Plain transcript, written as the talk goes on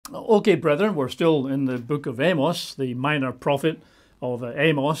Okay, brethren, we're still in the book of Amos, the minor prophet of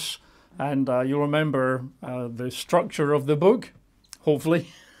Amos, and you'll remember the structure of the book, hopefully.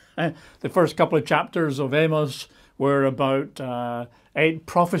 The first couple of chapters of Amos were about 8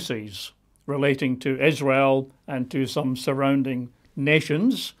 prophecies relating to Israel and to some surrounding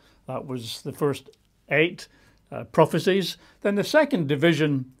nations. That was the first 8 prophecies. Then the second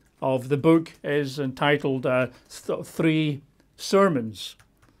division of the book is entitled 3 sermons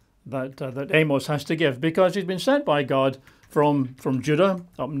that Amos has to give, because he's been sent by God from Judah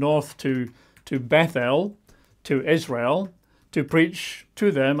up north to Bethel, to Israel, to preach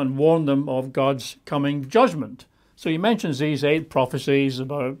to them and warn them of God's coming judgment. So he mentions these 8 prophecies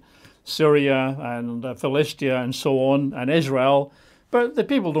about Syria and Philistia and so on, and Israel, but the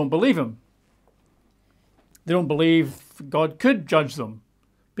people don't believe him. They don't believe God could judge them,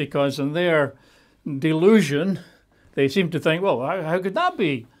 because in their delusion, they seem to think, well, how could that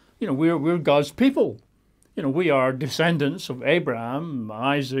be? You know, we're God's people. You know, we are descendants of Abraham,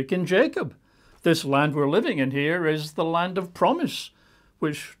 Isaac, and Jacob. This land we're living in here is the land of promise,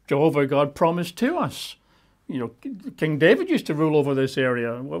 which Jehovah God promised to us. You know, King David used to rule over this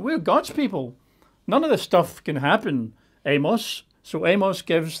area. Well, we're God's people. None of this stuff can happen, Amos. So Amos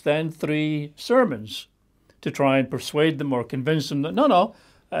gives then 3 sermons to try and persuade them or convince them that, no,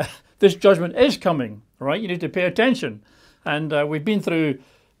 this judgment is coming, right? You need to pay attention. And we've been through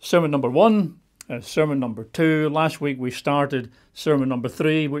sermon number 1, sermon number 2. Last week we started sermon number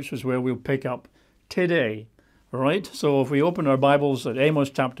 3, which is where we'll pick up today. All right, so if we open our Bibles at Amos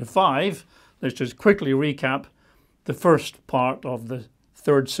chapter 5, let's just quickly recap the first part of the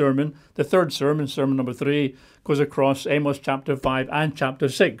 3rd sermon. The 3rd sermon, sermon number 3, goes across Amos chapter 5 and chapter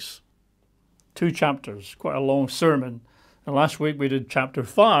 6. 2 chapters, quite a long sermon. And last week we did chapter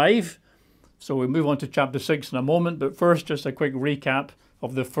 5, so we'll move on to chapter 6 in a moment. But first, just a quick recap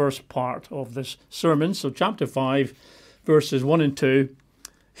of the first part of this sermon. So chapter 5, verses 1 and 2.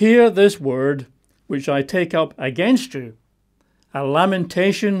 Hear this word which I take up against you, a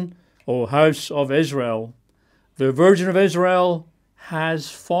lamentation, O house of Israel. The Virgin of Israel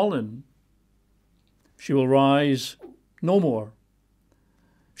has fallen. She will rise no more.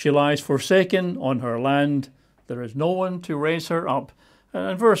 She lies forsaken on her land. There is no one to raise her up.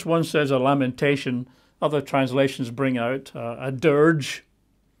 And verse 1 says a lamentation. Other translations bring out a dirge,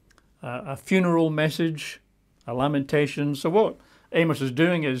 a funeral message, a lamentation. So what Amos is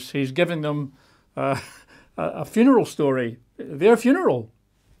doing is he's giving them a funeral story, their funeral,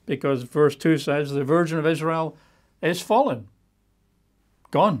 because verse 2 says the Virgin of Israel is fallen,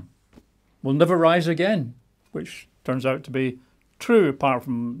 gone, will never rise again, which turns out to be true apart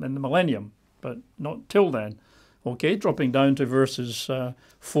from in the millennium, but not till then. Okay, dropping down to verses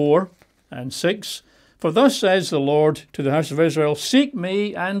 4 and 6. For thus says the Lord to the house of Israel, seek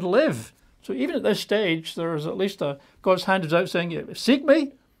me and live. So even at this stage, there's at least God's hand is out saying, seek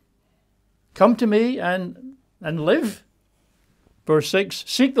me, come to me and live. Verse 6,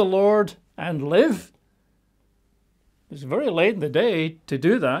 seek the Lord and live. It's very late in the day to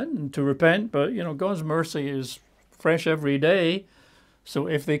do that and to repent, but you know, God's mercy is fresh every day. So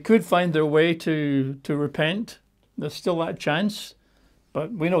if they could find their way to repent, there's still that chance.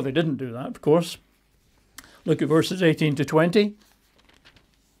 But we know they didn't do that, of course. Look at verses 18 to 20.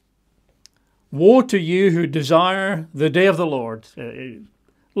 Woe to you who desire the day of the Lord. It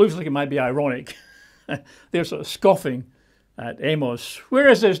looks like it might be ironic. They're sort of scoffing at Amos. Where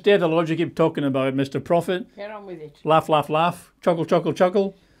is this day of the Lord you keep talking about, Mr. Prophet? Get on with it. Laugh, laugh, laugh. Chuckle, chuckle,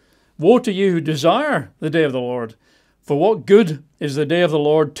 chuckle. Woe to you who desire the day of the Lord. For what good is the day of the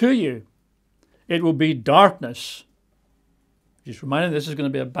Lord to you? It will be darkness. Just reminding this is going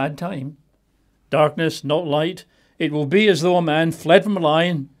to be a bad time. Darkness, not light. It will be as though a man fled from a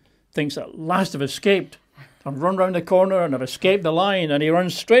lion, thinks at last I've escaped. I've run round the corner and I've escaped the lion, and he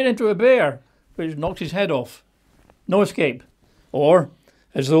runs straight into a bear, which knocks his head off. No escape. Or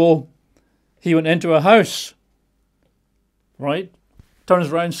as though he went into a house, right?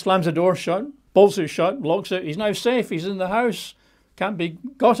 Turns around, slams the door shut, bolts it shut, locks it. He's now safe. He's in the house. Can't be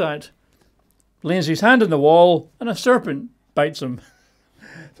got at. Leans his hand on the wall and a serpent bites him.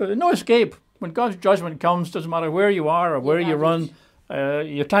 So there's no escape. When God's judgment comes, doesn't matter where you are or where you run,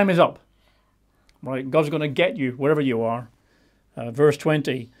 your time is up. Right? God's going to get you wherever you are. Verse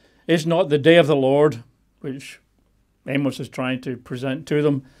 20, is not the day of the Lord, which Amos is trying to present to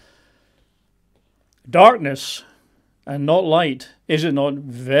them, darkness and not light? Is it not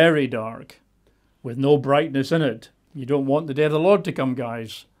very dark with no brightness in it? You don't want the day of the Lord to come,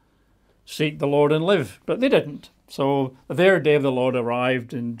 guys. Seek the Lord and live. But they didn't. So their day of the Lord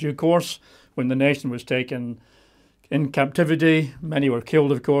arrived in due course when the nation was taken in captivity. Many were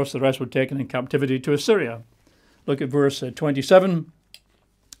killed, of course. The rest were taken in captivity to Assyria. Look at verse 27,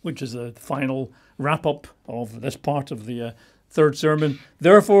 which is the final wrap-up of this part of the third sermon.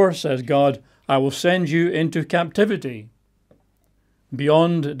 Therefore, says God, I will send you into captivity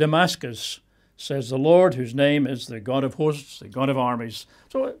beyond Damascus, says the Lord, whose name is the God of hosts, the God of armies.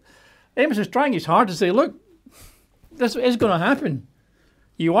 So Amos is trying his hard to say, look, this is going to happen.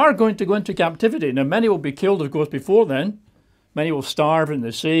 You are going to go into captivity. Now, many will be killed, of course, before then. Many will starve in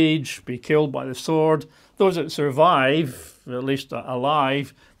the siege, be killed by the sword. Those that survive, at least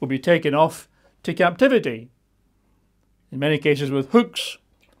alive, will be taken off to captivity. In many cases with hooks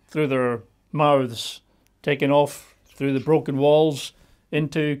through their mouths, taken off through the broken walls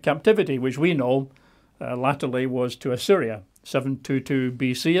into captivity, which we know latterly was to Assyria, 722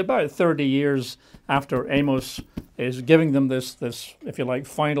 BC, about 30 years after Amos is giving them this, if you like,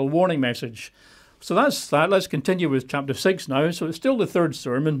 final warning message. So that's that. Let's continue with chapter 6 now. So it's still the third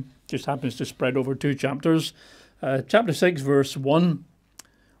sermon, just happens to spread over 2 chapters. Chapter 6, verse 1.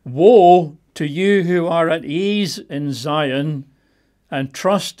 Woe to you who are at ease in Zion and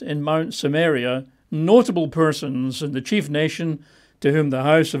trust in Mount Samaria, notable persons in the chief nation to whom the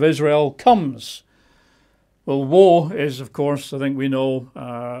house of Israel comes. Well, woe is, of course, I think we know,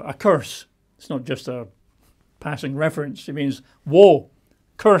 a curse. It's not just a passing reference. It means woe,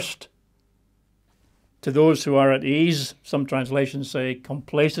 cursed. To those who are at ease, some translations say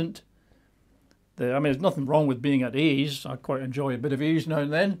complacent. There's nothing wrong with being at ease. I quite enjoy a bit of ease now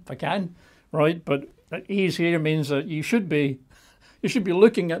and then, if I can, right? But at ease here means that you should be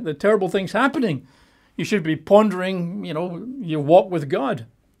looking at the terrible things happening. You should be pondering, your walk with God.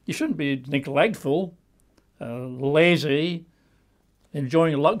 You shouldn't be neglectful, lazy,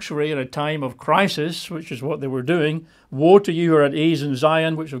 enjoying luxury at a time of crisis, which is what they were doing. Woe to you who are at ease in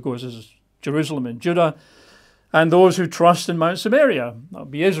Zion, which of course is Jerusalem and Judah, and those who trust in Mount Samaria. That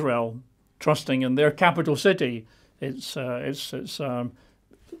would be Israel, trusting in their capital city. It's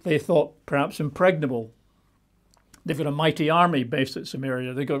they thought perhaps impregnable. They've got a mighty army based at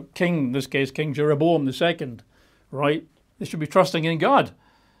Samaria. They've got in this case, King Jeroboam II, right? They should be trusting in God.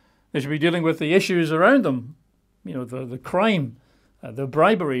 They should be dealing with the issues around them, the crime, the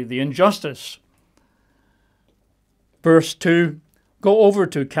bribery, the injustice. Verse 2, go over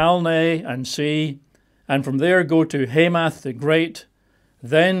to Calneh and see, and from there go to Hamath the Great,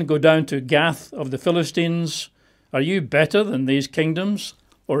 then go down to Gath of the Philistines. Are you better than these kingdoms,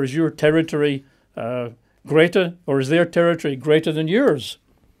 or is your territory greater, or is their territory greater than yours?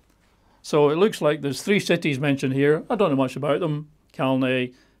 So it looks like there's 3 cities mentioned here. I don't know much about them,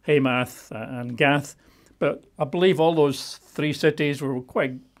 Calneh, Hamath, and Gath, but I believe all those 3 cities were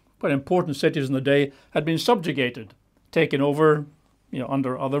quite important cities in the day, had been subjugated, taken over,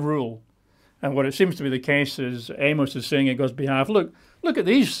 under other rule. And what it seems to be the case is Amos is saying on God's behalf, look at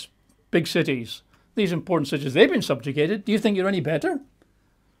these big cities, these important cities, they've been subjugated. Do you think you're any better?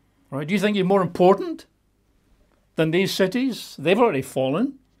 Right? Do you think you're more important than these cities? They've already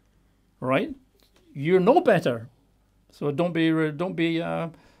fallen, right? You're no better. So don't be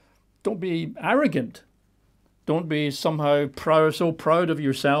arrogant. Don't be somehow so proud of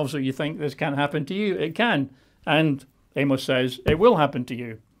yourselves that you think this can't happen to you. It can. And Amos says, it will happen to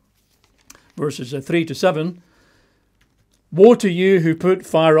you. Verses 3 to 7. Woe to you who put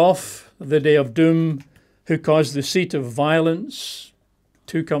far off the day of doom, who cause the seat of violence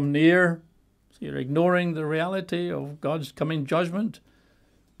to come near. So you're ignoring the reality of God's coming judgment,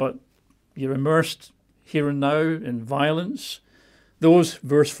 but you're immersed here and now in violence. Those,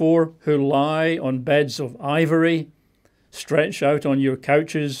 verse 4, who lie on beds of ivory, stretch out on your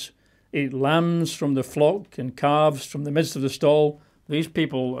couches, eat lambs from the flock and calves from the midst of the stall. These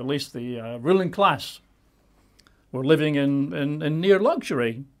people, at least the ruling class, were living in near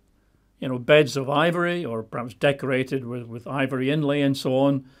luxury. Beds of ivory, or perhaps decorated with ivory inlay and so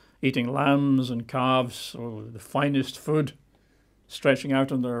on, eating lambs and calves, or the finest food, stretching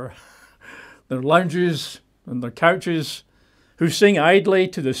out on their lounges and their couches, who sing idly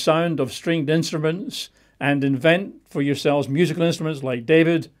to the sound of stringed instruments and invent for yourselves musical instruments like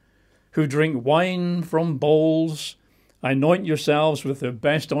David, who drink wine from bowls, anoint yourselves with the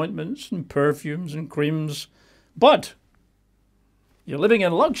best ointments and perfumes and creams. But you're living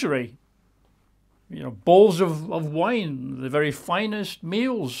in luxury. Bowls of wine, the very finest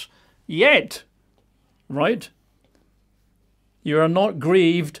meals. Yet, right, you are not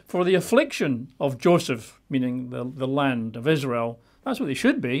grieved for the affliction of Joseph, meaning the land of Israel. That's what they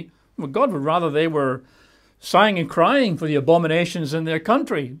should be. Well, God would rather they were sighing and crying for the abominations in their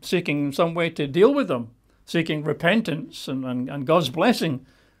country, seeking some way to deal with them, seeking repentance and God's blessing.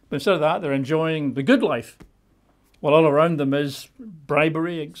 But instead of that, they're enjoying the good life. while all around them is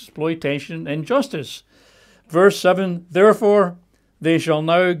bribery, exploitation, injustice. Verse 7, therefore they shall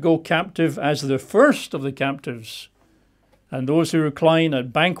now go captive as the first of the captives, and those who recline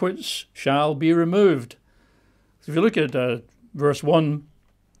at banquets shall be removed. If you look at verse 1,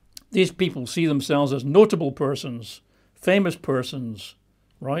 these people see themselves as notable persons, famous persons,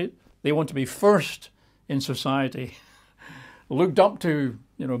 right? They want to be first in society, looked up to,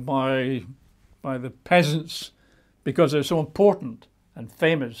 by the peasants because they're so important and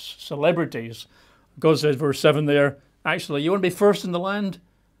famous, celebrities. God says, verse 7 there, actually, you want to be first in the land?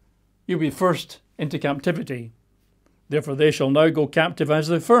 You'll be first into captivity. Therefore, they shall now go captive as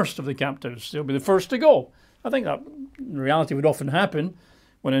the first of the captives. They'll be the first to go. I think that in reality would often happen.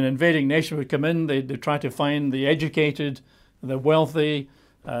 When an invading nation would come in, they'd try to find the educated, the wealthy,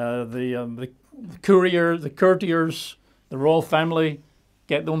 the courier, the courtiers, the royal family,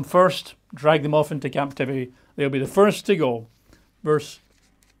 get them first, drag them off into captivity. They'll be the first to go. Verse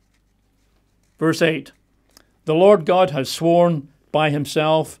 8, the Lord God has sworn by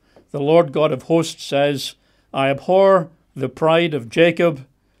himself, the Lord God of hosts says, I abhor the pride of Jacob,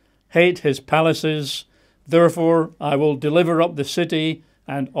 hate his palaces, therefore I will deliver up the city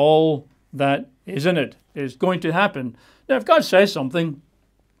and all that is in it. It's going to happen. Now, if God says something,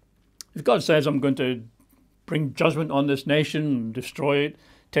 if God says, I'm going to bring judgment on this nation and destroy it,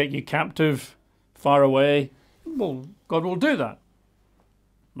 take you captive far away, well, God will do that.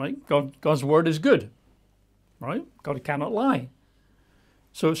 Right? God's word is good. Right? God cannot lie.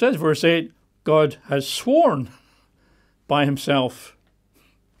 So it says, verse 8, God has sworn by himself.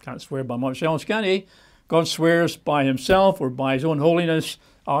 Can't swear by much else, can he? God swears by himself or by his own holiness,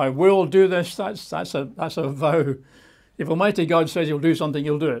 I will do this. That's a vow. If Almighty God says he'll do something,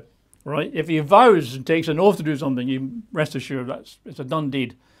 he'll do it. Right? If he vows and takes an oath to do something, you rest assured it's a done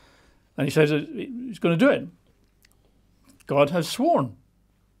deed. And he says he's going to do it. God has sworn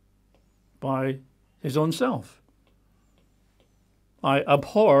by his own self. I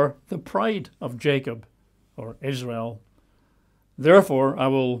abhor the pride of Jacob, or Israel. Therefore, I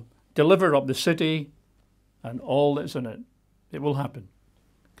will deliver up the city and all that's in it. It will happen.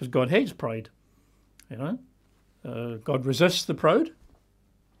 Because God hates pride. God resists the proud.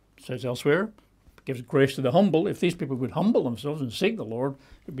 It says elsewhere, gives grace to the humble. If these people would humble themselves and seek the Lord,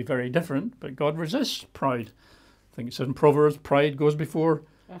 it would be very different. But God resists pride. I think it says in Proverbs, pride goes before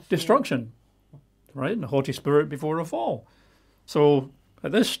destruction. Right? And a haughty spirit before a fall. So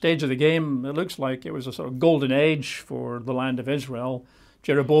at this stage of the game, it looks like it was a sort of golden age for the land of Israel.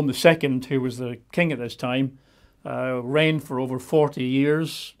 Jeroboam II, who was the king at this time, reigned for over 40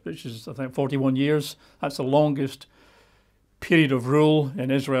 years, which is, I think, 41 years. That's the longest period of rule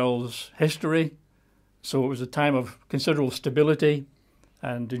in Israel's history. So it was a time of considerable stability.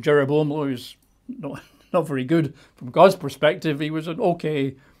 And Jeroboam, though he was not very good from God's perspective, he was an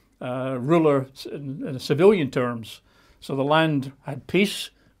okay ruler in civilian terms. So the land had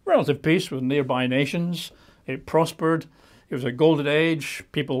peace, relative peace with nearby nations. It prospered. It was a golden age.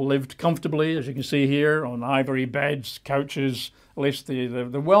 People lived comfortably, as you can see here, on ivory beds, couches, at least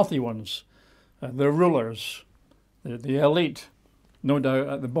the wealthy ones, the rulers, the elite. No doubt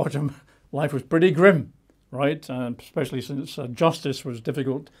at the bottom, life was pretty grim, right? Especially since justice was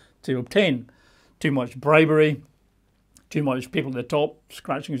difficult to obtain. Too much bribery, too much people at the top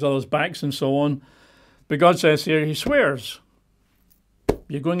scratching each other's backs and so on. But God says here, he swears,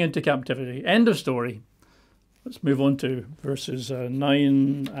 you're going into captivity. End of story. Let's move on to verses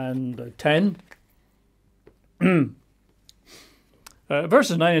 9 and 10.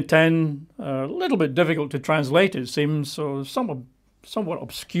 Verses 9 and 10 are a little bit difficult to translate, it seems, so somewhat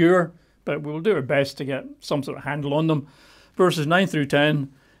obscure, but we'll do our best to get some sort of handle on them. Verses 9 through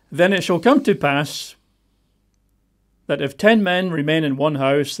 10, then it shall come to pass that if 10 men remain in one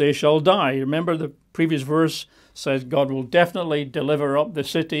house, they shall die. Remember the previous verse says God will definitely deliver up the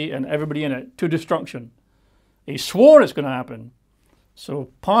city and everybody in it to destruction. He swore it's going to happen. So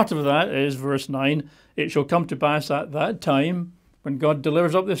part of that is verse 9. It shall come to pass at that time, when God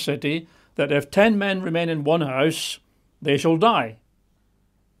delivers up the city, that if 10 men remain in one house, they shall die.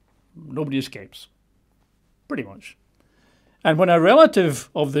 Nobody escapes. Pretty much. And when a relative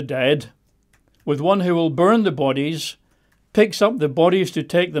of the dead, with one who will burn the bodies, picks up the bodies to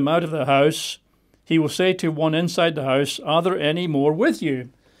take them out of the house, he will say to one inside the house, are there any more with you?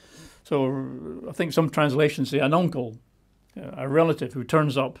 So I think some translations say an uncle, a relative who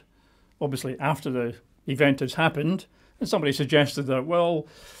turns up, obviously after the event has happened. And somebody suggested that, well,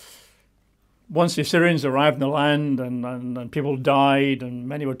 once the Assyrians arrived in the land and people died and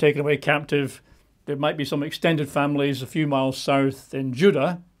many were taken away captive, there might be some extended families a few miles south in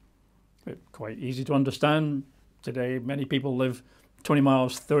Judah. Quite easy to understand. Today, many people live 20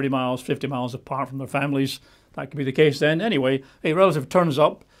 miles, 30 miles, 50 miles apart from their families. That could be the case then. Anyway, a relative turns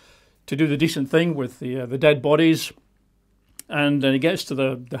up to do the decent thing with the dead bodies, and then he gets to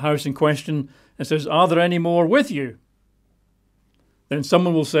the house in question and says, "Are there any more with you?" Then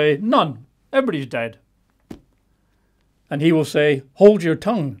someone will say, "None, everybody's dead." And he will say, "Hold your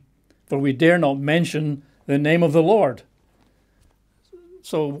tongue, for we dare not mention the name of the Lord."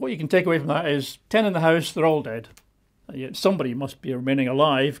 So what you can take away from that is 10 in the house, they're all dead. Yet somebody must be remaining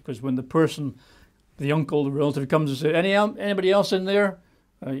alive, because when the person, the uncle, the relative comes and says, anybody else in there,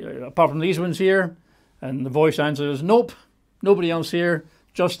 apart from these ones here? And the voice answers, "Nope, nobody else here,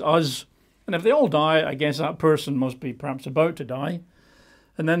 just us." And if they all die, I guess that person must be perhaps about to die.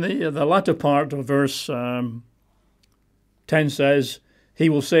 And then the latter part of verse 10 says, he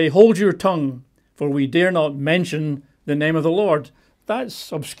will say, "Hold your tongue, for we dare not mention the name of the Lord."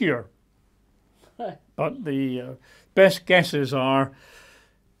 That's obscure. But the best guesses are,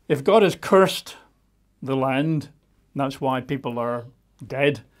 if God has cursed the land, that's why people are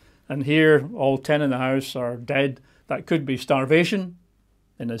dead, and here all 10 in the house are dead, that could be starvation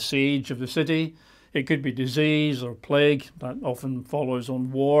in a siege of the city. It could be disease or plague that often follows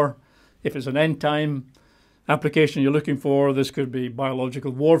on war. If it's an end time application you're looking for, this could be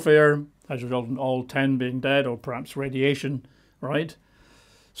biological warfare as a result of all 10 being dead, or perhaps radiation, right?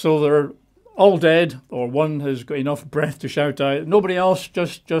 So they're all dead, or one has got enough breath to shout out, "Nobody else,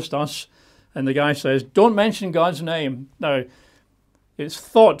 just us." And the guy says, "Don't mention God's name." Now, it's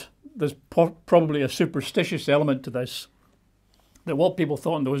thought there's probably a superstitious element to this, that what people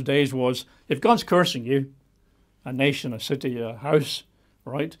thought in those days was, if God's cursing you, a nation, a city, a house,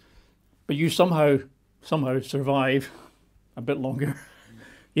 right, but you somehow survive a bit longer,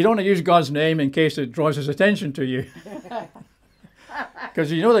 you don't want to use God's name in case it draws his attention to you.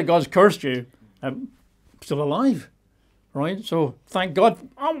 Because you know that God's cursed you, I'm still alive, right? So thank God,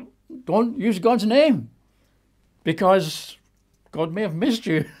 don't use God's name, because God may have missed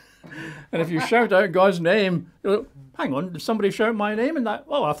you. And if you shout out God's name, hang on, did somebody shout my name in that?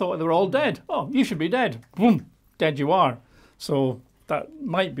 Oh, I thought they were all dead. Oh, you should be dead. Boom, dead you are. So that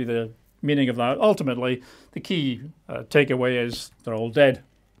might be the meaning of that. Ultimately, the key takeaway is they're all dead,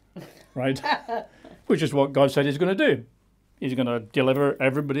 right? Which is what God said he's going to do. He's going to deliver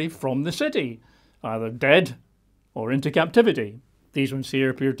everybody from the city, either dead or into captivity. These ones here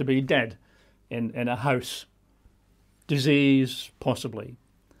appear to be dead in a house. Disease, possibly.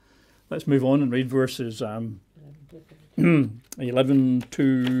 Let's move on and read verses 11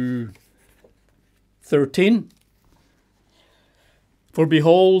 to 13. "For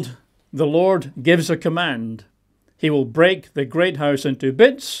behold, the Lord gives a command. He will break the great house into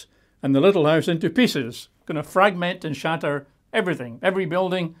bits and the little house into pieces." Going to fragment and shatter everything. Every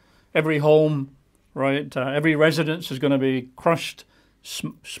building, every home, right? Every residence is going to be crushed,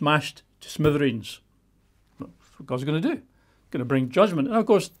 smashed to smithereens. That's what God's going to do. Going to bring judgment. And of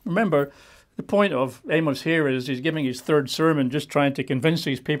course, remember, the point of Amos here is he's giving his third sermon, just trying to convince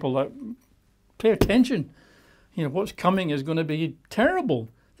these people that, pay attention. You know, what's coming is going to be terrible.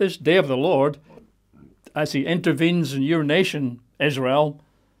 This day of the Lord, as he intervenes in your nation, Israel,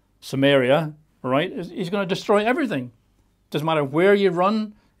 Samaria, right, he's going to destroy everything. Doesn't matter where you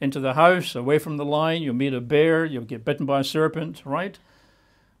run, into the house, away from the line, you'll meet a bear, you'll get bitten by a serpent, right?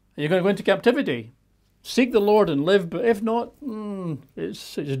 You're going to go into captivity. Seek the Lord and live, but if not,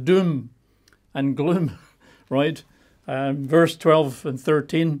 it's doom and gloom, right? Verse 12 and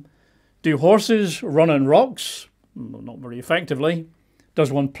 13, "Do horses run on rocks?" Not very effectively.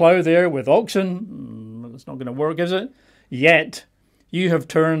 "Does one plough there with oxen?" That's not going to work, is it? "Yet you have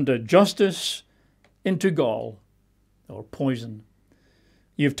turned justice into gall," or poison.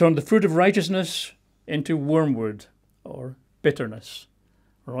 "You've turned the fruit of righteousness into wormwood," or bitterness,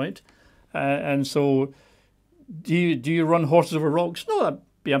 right? And so, do you run horses over rocks? No, that'd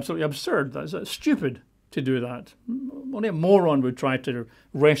be absolutely absurd. That's stupid to do that. Only a moron would try to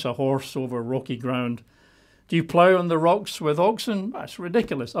race a horse over rocky ground. Do you plough on the rocks with oxen? That's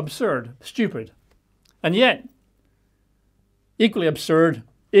ridiculous, absurd, stupid. And yet, equally absurd,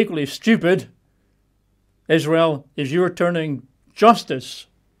 equally stupid, Israel, is you're turning justice,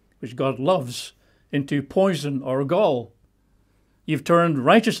 which God loves, into poison or gall. You've turned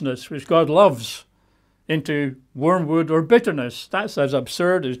righteousness, which God loves, into wormwood or bitterness. That's as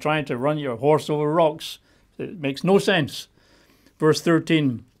absurd as trying to run your horse over rocks. It makes no sense. Verse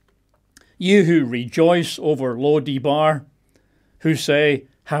 13, "You who rejoice over Lo-debar, who say,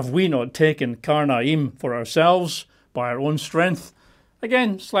 'Have we not taken Karnaim for ourselves by our own strength?'"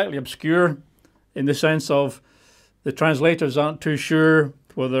 Again, slightly obscure in the sense of the translators aren't too sure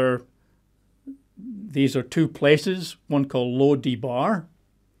whether these are two places, one called Lo-debar,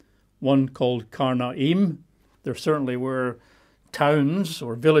 one called Karnaim. There certainly were towns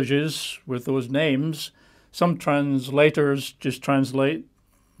or villages with those names. Some translators just translate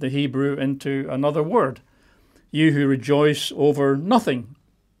the Hebrew into another word. You who rejoice over nothing,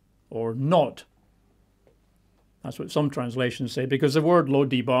 or not. That's what some translations say, because the word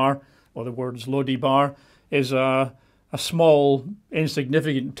Lo-debar, or the words Lo-debar, is a small,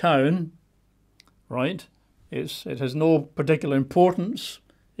 insignificant town, right? It has no particular importance.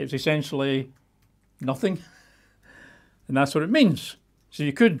 It's essentially nothing. And that's what it means. So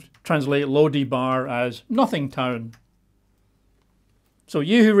you could translate Lo-debar as nothing town. So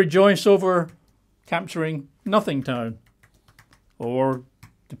you who rejoice over capturing nothing town. Or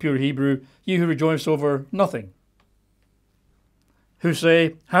the pure Hebrew, you who rejoice over nothing. Who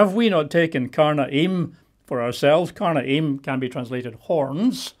say, have we not taken Karnaim for ourselves? Karnaim can be translated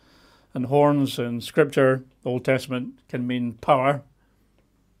horns. And horns in Scripture, the Old Testament, can mean power.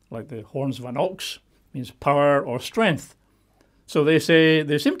 Like the horns of an ox, means power or strength. So they say,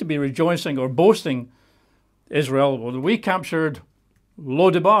 they seem to be rejoicing or boasting, Israel, well, we captured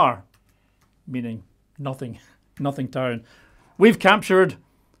Lo-debar, meaning nothing, nothing town. We've captured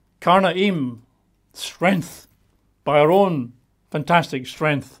Karnaim, strength, by our own fantastic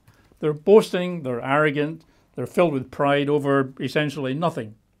strength. They're boasting, they're arrogant, they're filled with pride over essentially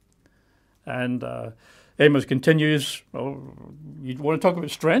nothing. And Amos continues, well, you want to talk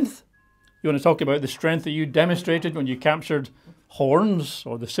about strength? You want to talk about the strength that you demonstrated when you captured Horns,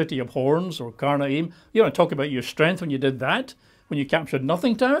 or the city of Horns, or Karnaim? You want to talk about your strength when you did that? When you captured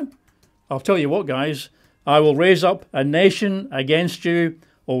Nothing Town? I'll tell you what, guys. I will raise up a nation against you,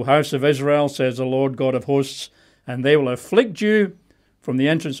 O house of Israel, says the Lord God of hosts, and they will afflict you from the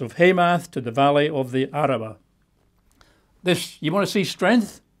entrance of Hamath to the valley of the Arabah. This, you want to see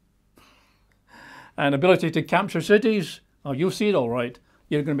strength and ability to capture cities? Oh, you'll see it all right.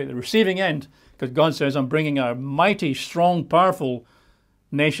 You're going to be at the receiving end, because God says, I'm bringing a mighty, strong, powerful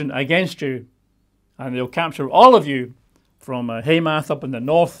nation against you, and they'll capture all of you from Hamath up in the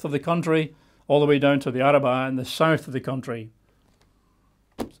north of the country, all the way down to the Arabah in the south of the country.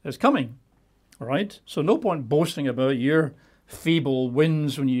 It's coming, all right? So no point boasting about your feeble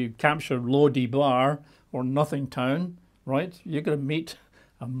wins when you capture Lo-debar or Nothing Town, right? You're going to meet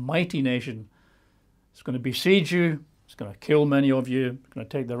a mighty nation. It's going to besiege you. It's going to kill many of you. It's going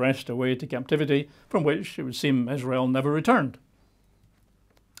to take the rest away to captivity, from which it would seem Israel never returned.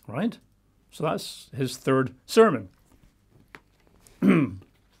 Right? So that's his third sermon. And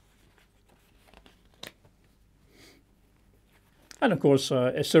of course,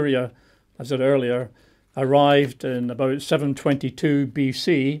 Assyria, as I said earlier, arrived in about 722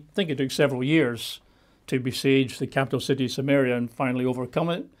 BC. I think it took several years to besiege the capital city Samaria and finally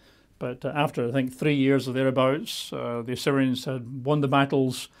overcome it. But after, I think, 3 years or thereabouts, the Assyrians had won the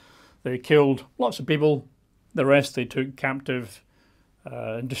battles. They killed lots of people. The rest they took captive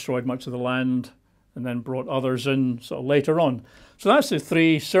and destroyed much of the land, and then brought others in sort of later on. So that's the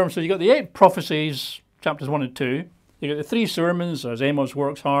three sermons. So you've got the 8 prophecies, chapters 1 and 2. You've got the 3 sermons as Amos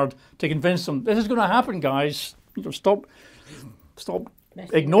works hard to convince them, this is going to happen, guys. You know, stop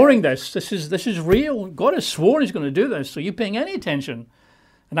ignoring this. This is real. God has sworn he's going to do this, so you're paying any attention.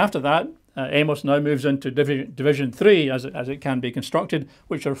 And after that, Amos now moves into division 3, as it can be constructed,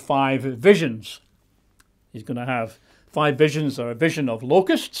 which are 5 visions. He's going to have 5 visions. Are a vision of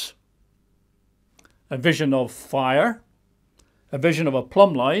locusts, a vision of fire, a vision of a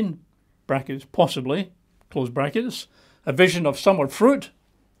plumb line, brackets possibly, close brackets, a vision of summer fruit,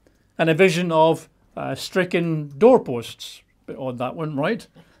 and a vision of stricken doorposts. Bit odd, that one, right?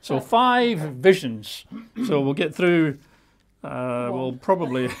 So 5 visions. So we'll get through... we'll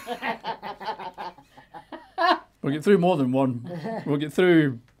probably... we'll get through more than one. We'll get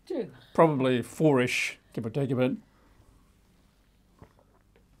through probably 4-ish, give or take a bit.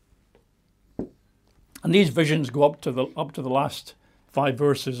 And these visions go up to the last 5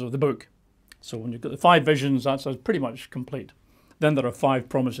 verses of the book. So when you've got the 5 visions, that's pretty much complete. Then there are 5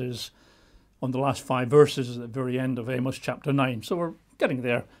 promises on the last 5 verses at the very end of Amos chapter 9. So we're getting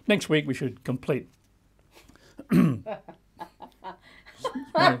there. Next week we should complete. It's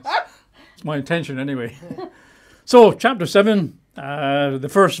my intention anyway. So chapter 7, the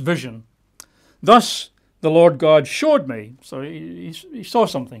first vision. Thus the Lord God showed me. So he saw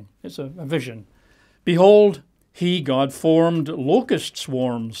something. It's a vision. Behold, he, God, formed locust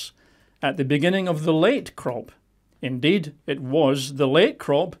swarms at the beginning of the late crop. Indeed, it was the late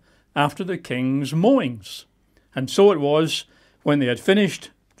crop after the king's mowings. And so it was, when they had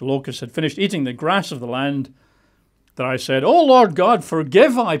finished, the locusts had finished eating the grass of the land, that I said, O Lord God,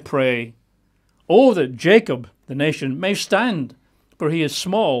 forgive, I pray. Oh, that Jacob, the nation, may stand, for he is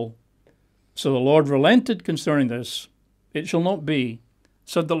small. So the Lord relented concerning this. It shall not be,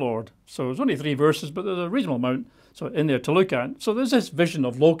 said the Lord. So there's only 3 verses, but there's a reasonable amount in there to look at. So there's this vision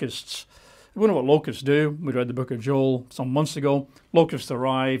of locusts. We know what locusts do. We read the book of Joel some months ago. Locusts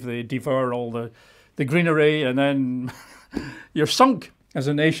arrive, they devour all the greenery, and then you're sunk as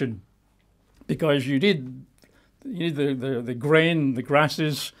a nation because you need the grain, the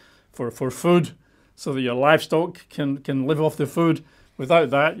grasses for food, so that your livestock can live off the food.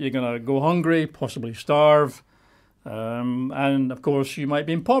 Without that, you're going to go hungry, possibly starve, and of course you might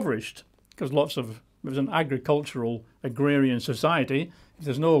be impoverished because it was an agricultural, agrarian society. If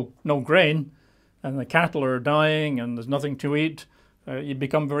there's no grain and the cattle are dying and there's nothing to eat, you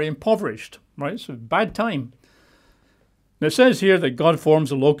become very impoverished, right? So bad time. And it says here that God forms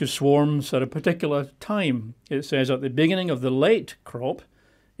the locust swarms at a particular time. It says at the beginning of the late crop.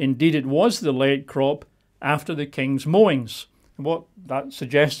 Indeed, it was the late crop after the king's mowings. And what that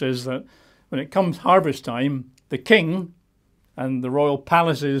suggests is that when it comes harvest time, the king and the royal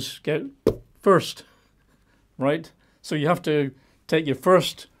palaces get first, right? So you have to take your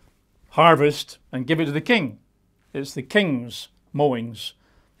first harvest and give it to the king. It's the king's mowings.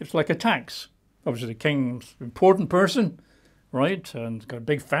 It's like a tax. Obviously, the king's an important person, right? And got a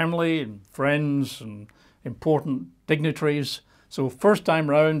big family and friends and important dignitaries. So first time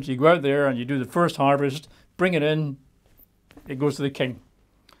round, you go out there and you do the first harvest, bring it in, it goes to the king.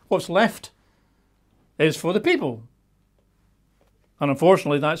 What's left is for the people. And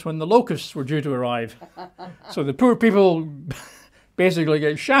unfortunately, that's when the locusts were due to arrive. So the poor people basically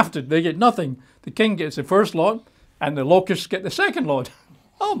get shafted. They get nothing. The king gets the first lot and the locusts get the second lot.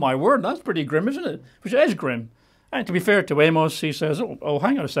 Oh my word, that's pretty grim, isn't it? Which is grim. And to be fair to Amos, he says, oh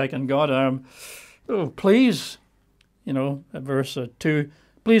hang on a second, God, please, at verse 2,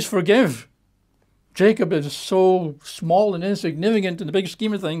 please forgive. Jacob is so small and insignificant in the big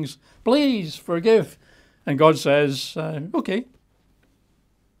scheme of things. Please forgive. And God says, okay.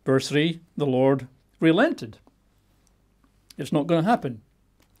 Verse 3, the Lord relented. It's not going to happen,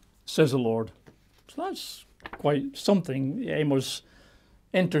 says the Lord. So that's quite something. Amos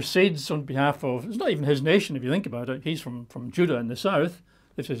intercedes on behalf of, it's not even his nation if you think about it. He's from Judah in the south.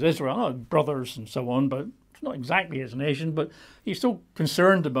 This is Israel, not brothers and so on, but it's not exactly his nation. But he's still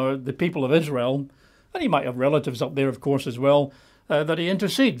concerned about the people of Israel. And he might have relatives up there, of course, as well, that he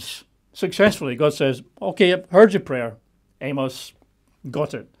intercedes successfully. God says, okay, I've heard your prayer. Amos,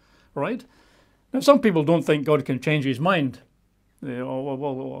 got it, right? Now, some people don't think God can change his mind.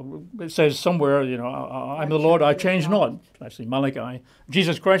 Well, it says somewhere, I'm the Lord, I change not. Actually, Malachi.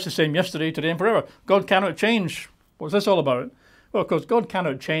 Jesus Christ the same yesterday, today, and forever. God cannot change. What's this all about? Well, because God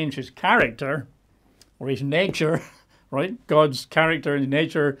cannot change his character or his nature, right? God's character and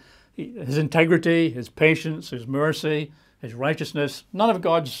nature, his integrity, his patience, his mercy, his righteousness. None of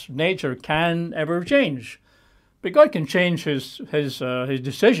God's nature can ever change. But God can change his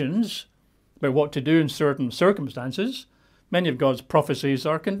decisions about what to do in certain circumstances. Many of God's prophecies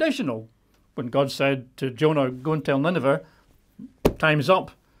are conditional. When God said to Jonah, go and tell Nineveh, time's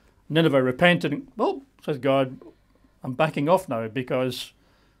up. Nineveh repented. Well, says God, I'm backing off now because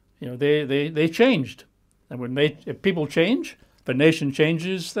they changed. And if people change, if a nation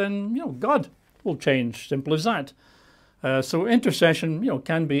changes, then God will change. Simple as that. So intercession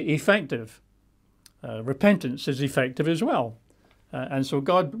can be effective. Repentance is effective as well. And so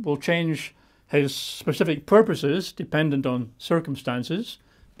God will change his specific purposes dependent on circumstances,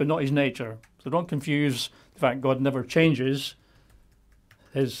 but not his nature. So don't confuse the fact God never changes.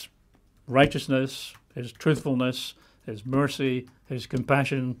 His righteousness, his truthfulness, his mercy, his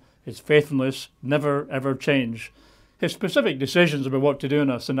compassion, his faithfulness never ever change. His specific decisions about what to do in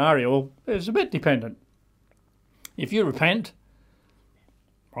a scenario is a bit dependent. If you repent,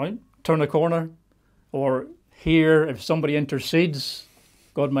 right, turn a corner, or here if somebody intercedes,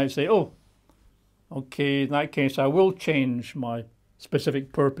 God might say, oh, okay, in that case, I will change my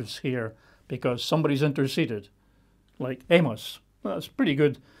specific purpose here because somebody's interceded, like Amos. Well, that's pretty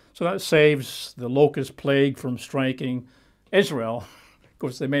good. So that saves the locust plague from striking Israel. Of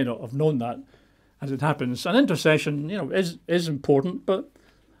course, they may not have known that as it happens. And intercession, is important, but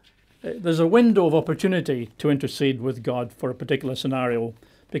there's a window of opportunity to intercede with God for a particular scenario,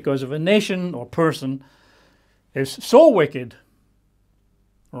 because if a nation or person is so wicked,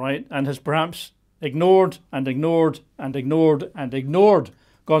 right, and has perhaps ignored and ignored and ignored and ignored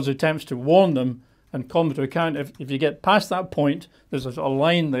God's attempts to warn them and call them to account. If you get past that point, there's a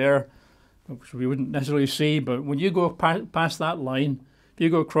line there, which we wouldn't necessarily see, but when you go past that line, if you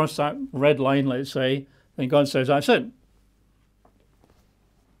go across that red line, let's say, then God says, that's it.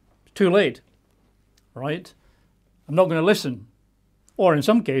 It's too late. right? I'm not going to listen. Or in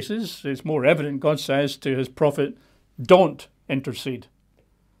some cases, it's more evident, God says to his prophet, don't intercede.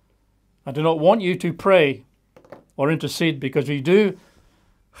 I do not want you to pray or intercede, because if you do,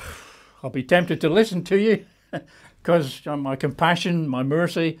 I'll be tempted to listen to you because my compassion, my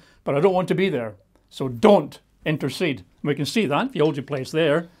mercy, but I don't want to be there. So don't intercede. And we can see that if you hold your place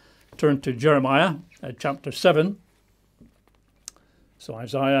there. Turn to Jeremiah chapter 7. So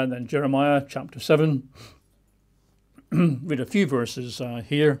Isaiah and then Jeremiah chapter 7. Read a few verses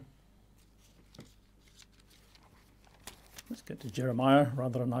here. Let's get to Jeremiah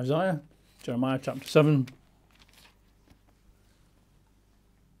rather than Isaiah. Jeremiah chapter 7.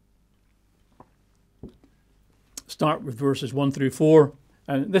 Start with verses 1 through 4.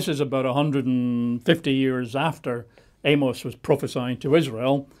 And this is about 150 years after Amos was prophesying to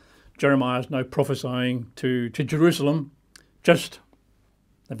Israel. Jeremiah is now prophesying to Jerusalem, just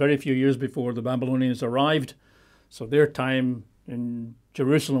a very few years before the Babylonians arrived. So their time in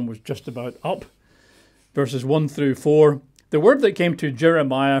Jerusalem was just about up. Verses 1 through 4. The word that came to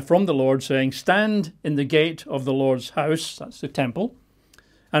Jeremiah from the Lord, saying, stand in the gate of the Lord's house, that's the temple,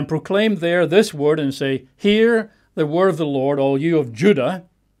 and proclaim there this word, and say, hear the word of the Lord, all you of Judah,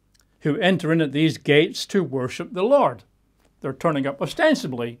 who enter in at these gates to worship the Lord. They're turning up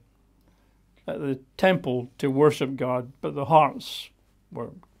ostensibly at the temple to worship God, but the hearts were,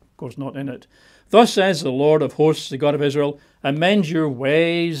 of course, not in it. Thus says the Lord of hosts, the God of Israel, amend your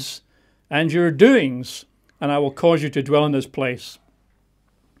ways and your doings, and I will cause you to dwell in this place.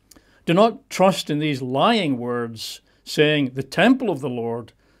 Do not trust in these lying words, saying, the temple of the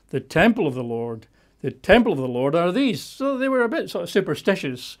Lord, the temple of the Lord, the temple of the Lord are these. So they were a bit sort of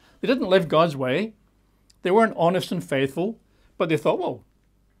superstitious. They didn't live God's way. They weren't honest and faithful, but they thought, well,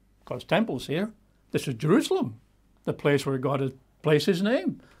 God's temple's here. This is Jerusalem, the place where God has placed his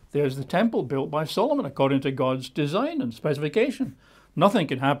name. There's the temple built by Solomon according to God's design and specification. Nothing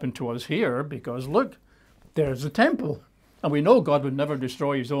can happen to us here because, look, there's the temple. And we know God would never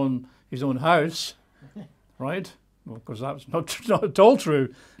destroy his own house, right? Well, because that's not at all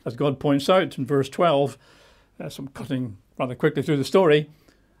true, as God points out in verse 12. So I'm cutting rather quickly through the story.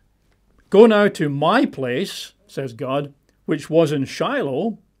 Go now to my place, says God, which was in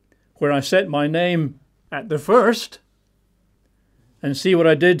Shiloh, where I set my name at the first, and see what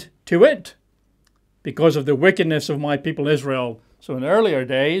I did to it, because of the wickedness of my people Israel. So in earlier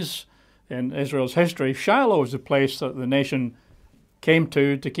days, in Israel's history, Shiloh was the place that the nation came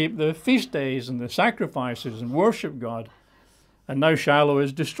to keep the feast days and the sacrifices and worship God. And now Shiloh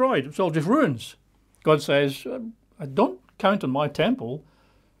is destroyed. It's all just ruins. God says, I don't count on my temple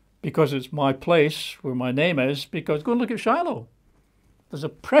because it's my place where my name is, because go and look at Shiloh. There's a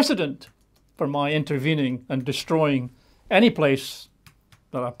precedent for my intervening and destroying any place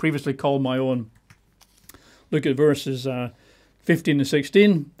that I previously called my own. Look at verses 15 and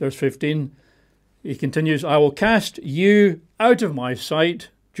 16. Verse 15. He continues, I will cast you out of my sight,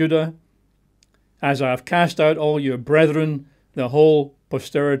 Judah, as I have cast out all your brethren, the whole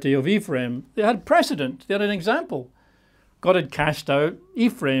posterity of Ephraim. They had precedent. They had an example. God had cast out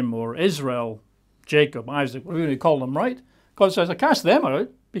Ephraim or Israel, Jacob, Isaac, whatever you call them, right? God says, I cast them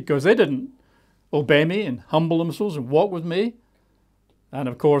out because they didn't obey me and humble themselves and walk with me. And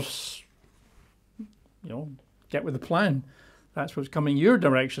of course, get with the plan. That's what's coming your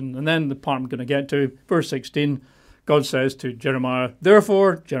direction. And then the part I'm going to get to, verse 16, God says to Jeremiah,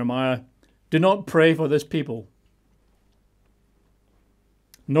 therefore, Jeremiah, do not pray for this people,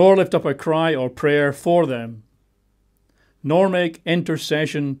 nor lift up a cry or prayer for them, nor make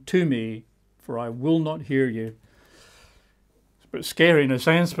intercession to me, for I will not hear you. It's a bit scary in a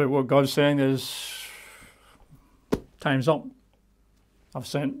sense, but what God's saying is, time's up. I've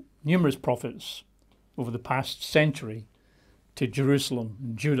sent numerous prophets over the past century to Jerusalem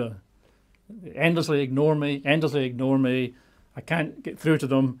and Judah. They endlessly ignore me. I can't get through to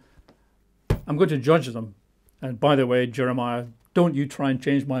them. I'm going to judge them. And by the way, Jeremiah, don't you try and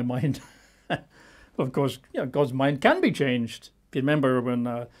change my mind. Of course, God's mind can be changed. If you remember when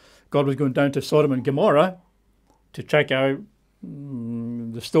God was going down to Sodom and Gomorrah to check out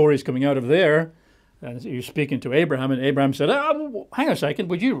the stories coming out of there, and he was speaking to Abraham, and Abraham said, hang on a second,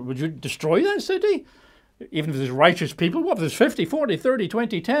 would you destroy that city? Even if there's righteous people, what if there's 50, 40, 30,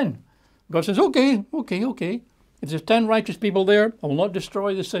 20, 10? God says, okay. If there's 10 righteous people there, I will not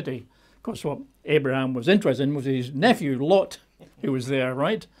destroy the city. Of course, what Abraham was interested in was his nephew, Lot, who was there,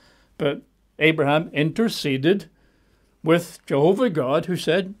 right? But Abraham interceded with Jehovah God, who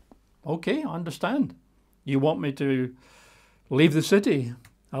said, okay, I understand. You want me to leave the city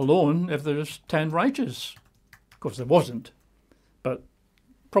alone if there's 10 righteous? Of course, there wasn't. But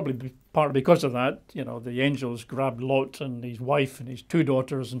probably partly because of that, you know, the angels grabbed Lot and his wife and his 2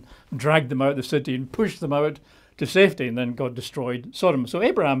 daughters and dragged them out of the city and pushed them out to safety, and then God destroyed Sodom. So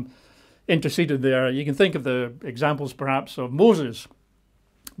Abraham interceded there. You can think of the examples perhaps of Moses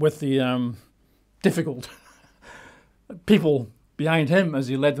with the difficult people behind him as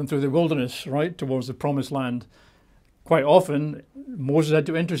he led them through the wilderness, right, towards the promised land. Quite often, Moses had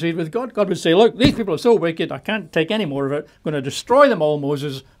to intercede with God. God would say, look, these people are so wicked, I can't take any more of it. I'm going to destroy them all,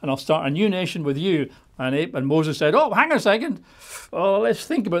 Moses, and I'll start a new nation with you. And Moses said, oh, hang on a second. Oh, let's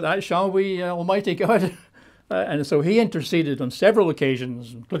think about that, shall we, Almighty God? And so he interceded on several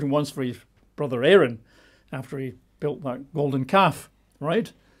occasions, including once for his brother Aaron, after he built that golden calf,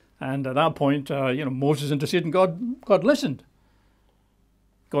 right? And at that point, Moses interceded, and God listened.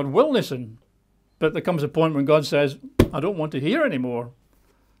 God will listen. But there comes a point when God says, I don't want to hear anymore.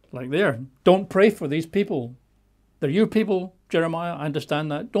 Like there, don't pray for these people. They're your people, Jeremiah, I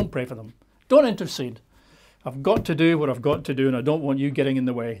understand that. Don't pray for them. Don't intercede. I've got to do what I've got to do, and I don't want you getting in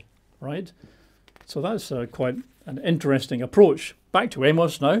the way, right? So that's quite an interesting approach. Back to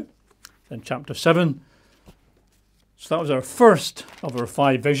Amos now, in chapter 7. So that was our first of our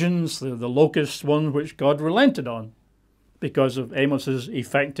 5 visions, the locust one, which God relented on because of Amos's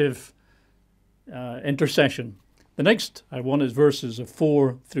effective intercession. The next one is verses of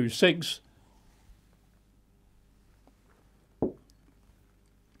 4 through 6.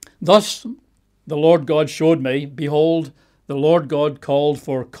 Thus the Lord God showed me, behold, the Lord God called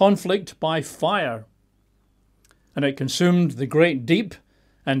for conflict by fire, and it consumed the great deep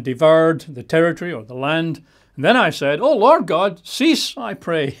and devoured the territory or the land. And then I said, O Lord God, cease, I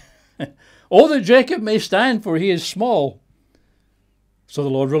pray. O that Jacob may stand, for he is small. So the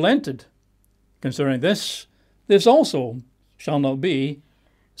Lord relented concerning this. This also shall not be,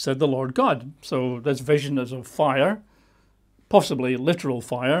 said the Lord God. So this vision is of fire, possibly literal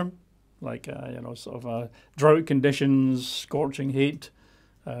fire, like drought conditions, scorching heat,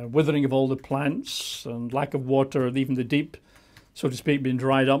 withering of all the plants, and lack of water, even the deep, so to speak, being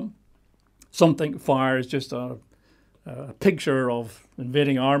dried up. Some think fire is just a picture of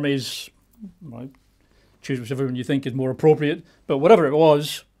invading armies. Right? Choose whichever one you think is more appropriate. But whatever it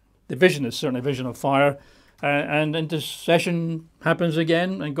was, the vision is certainly a vision of fire. And intercession happens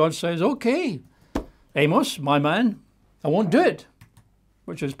again, and God says, okay, Amos, my man, I won't do it,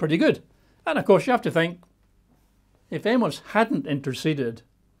 which is pretty good. And of course, you have to think, if Amos hadn't interceded,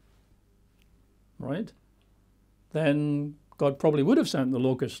 right, then God probably would have sent the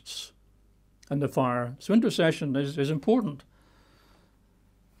locusts and the fire. So intercession is important.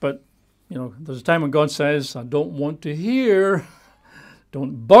 But, there's a time when God says, I don't want to hear.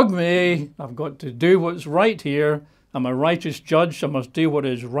 Don't bug me. I've got to do what's right here. I'm a righteous judge. I must do what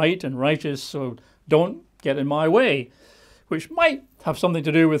is right and righteous, so don't get in my way. Which might have something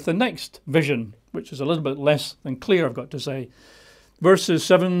to do with the next vision, which is a little bit less than clear, I've got to say. Verses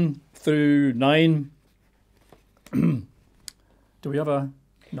 7 through 9. Do we have a...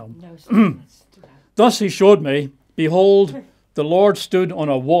 No. Thus he showed me, behold, the Lord stood on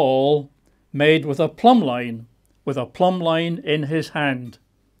a wall made with a plumb line in his hand.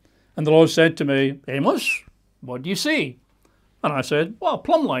 And the Lord said to me, Amos, what do you see? And I said, well, a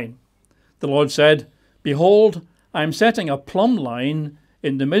plumb line. The Lord said, behold, I am setting a plumb line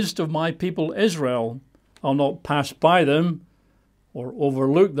in the midst of my people Israel. I'll not pass by them or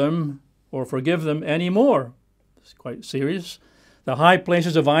overlook them or forgive them any more. It's quite serious. The high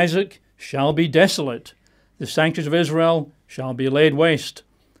places of Isaac shall be desolate. The sanctuaries of Israel shall be laid waste.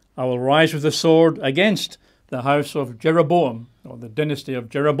 I will rise with the sword against the house of Jeroboam, or the dynasty of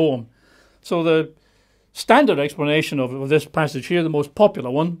Jeroboam. So the standard explanation of this passage here, the most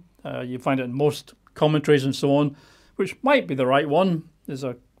popular one, you find it in most commentaries and so on, which might be the right one. There's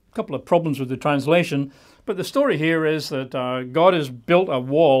a couple of problems with the translation, but the story here is that God has built a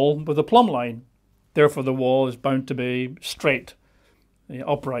wall with a plumb line. Therefore, the wall is bound to be straight,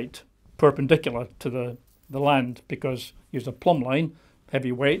 upright, perpendicular to the land, because there's a plumb line,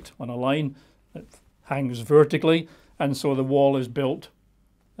 heavy weight on a line that hangs vertically, and so the wall is built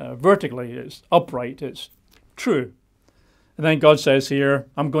vertically. It's upright, it's true. And then God says here,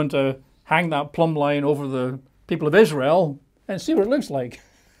 I'm going to hang that plumb line over the people of Israel and see what it looks like.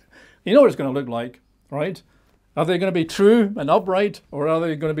 You know what it's going to look like, right? Are they going to be true and upright, or are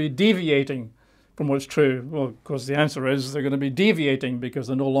they going to be deviating from what's true? Well, of course, the answer is they're going to be deviating because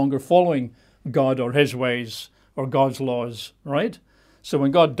they're no longer following God or his ways or God's laws, right? So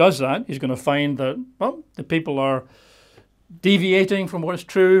when God does that, he's going to find that, well, the people are deviating from what's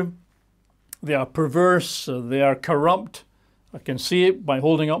true. They are perverse. They are corrupt. I can see it by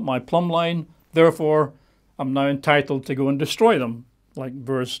holding up my plumb line. Therefore, I'm now entitled to go and destroy them. like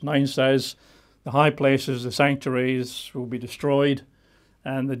verse 9 says, the high places, the sanctuaries will be destroyed,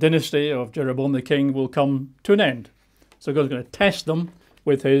 and the dynasty of Jeroboam the king will come to an end. So God's going to test them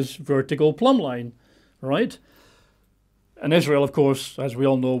with his vertical plumb line, right? And Israel, of course, as we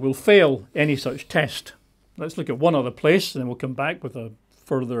all know, will fail any such test. Let's look at one other place, and then we'll come back with a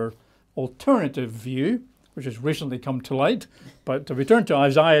further alternative view, which has recently come to light. But to return to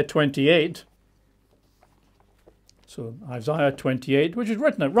Isaiah 28, so Isaiah 28, which is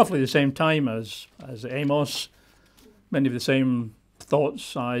written at roughly the same time as Amos, many of the same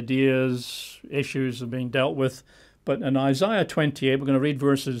thoughts, ideas, issues are being dealt with. But in Isaiah 28, we're going to read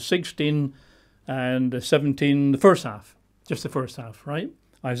verses 16 and 17, the first half, just the first half, right?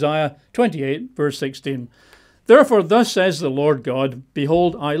 Isaiah 28, verse 16. Therefore, thus says the Lord God,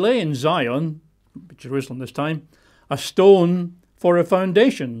 behold, I lay in Zion, Jerusalem this time, a stone for a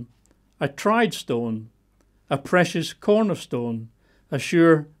foundation, a tried stone, a precious cornerstone, a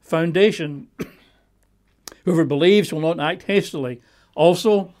sure foundation. Whoever believes will not act hastily.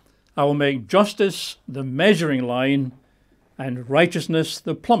 Also, I will make justice the measuring line and righteousness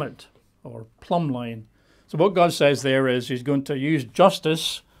the plummet, or plumb line. So what God says there is he's going to use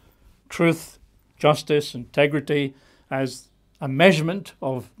justice, truth, justice, integrity as a measurement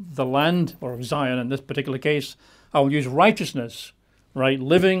of the land, or of Zion in this particular case. I will use righteousness, right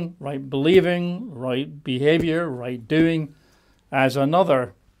living, right believing, right behavior, right doing, as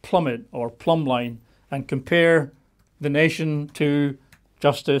another plummet or plumb line, and compare the nation to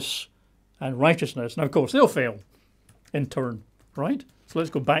justice and righteousness. Now, of course, they'll fail in turn, right? So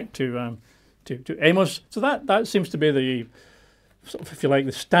let's go back to Amos. So that seems to be the, sort of, if you like,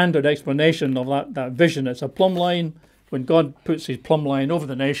 the standard explanation of that vision. It's a plumb line. When God puts his plumb line over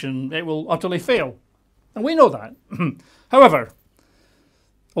the nation, it will utterly fail. And we know that. However,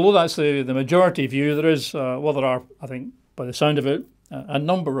 although that's the majority view, there is, there are, I think, by the sound of it, a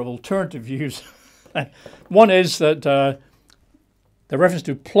number of alternative views. One is that the reference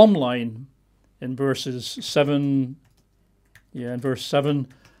to plumb line in verses 7, in verse 7,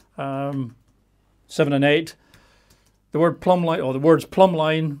 7 and 8, the word plumb line, or the words plumb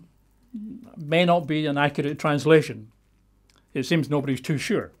line, may not be an accurate translation. It seems nobody's too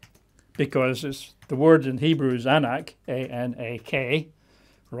sure, because it's the word in Hebrew is anak, A-N-A-K,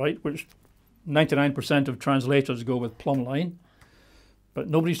 right, which 99% of translators go with plumb line, but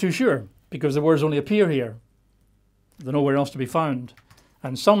nobody's too sure, because the words only appear here. They're nowhere else to be found.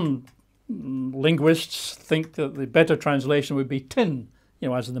 And some linguists think that the better translation would be tin,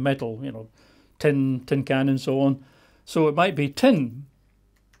 as in the metal, tin can and so on. So it might be tin.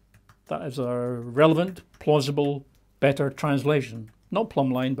 That is a relevant, plausible, better translation. Not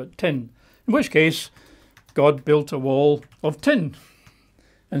plumb line, but tin. In which case, God built a wall of tin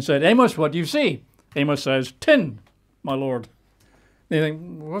and said, Amos, what do you see? Amos says, tin, my Lord. And you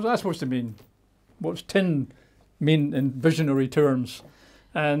think, what's that supposed to mean? What's tin mean in visionary terms?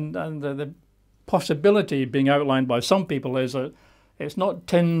 And the possibility being outlined by some people is that it's not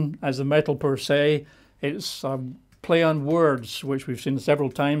tin as a metal per se, it's a play on words, which we've seen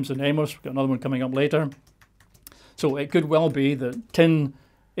several times in Amos. We've got another one coming up later. So it could well be that tin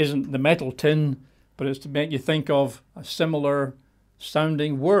isn't the metal tin, but it's to make you think of a similar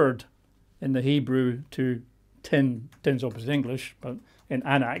sounding word in the Hebrew to tin. Tin's obviously English, but in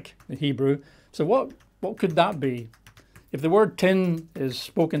Anak, the Hebrew. So what could that be? If the word tin is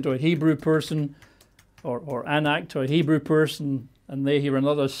spoken to a Hebrew person, or Anak to a Hebrew person, and they hear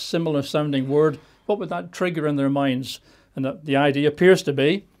another similar sounding word, what would that trigger in their minds? And the idea appears to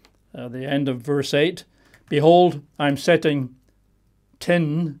be, the end of verse 8, behold, I'm setting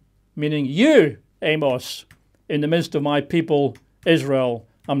tin, meaning you, Amos, in the midst of my people, Israel.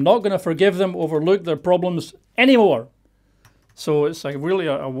 I'm not going to forgive them, overlook their problems anymore. So it's really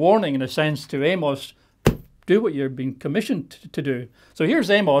a warning, in a sense, to Amos. Do what you're being commissioned to do. So here's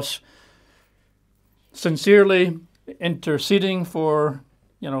Amos sincerely interceding for,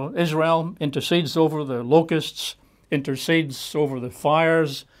 Israel, intercedes over the locusts, intercedes over the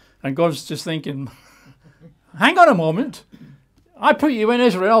fires, and God's just thinking, hang on a moment, I put you in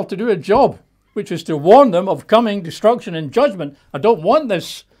Israel to do a job, which is to warn them of coming destruction and judgment. I don't want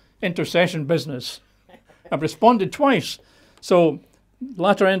this intercession business. I've responded twice. So,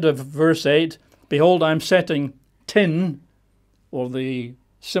 latter end of verse 8, behold, I'm setting tin, or the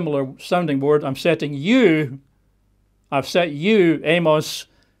similar sounding word, I've set you, Amos,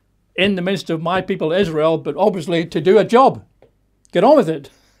 in the midst of my people Israel, but obviously to do a job. Get on with it.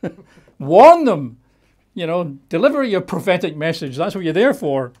 Warn them. Deliver your prophetic message. That's what you're there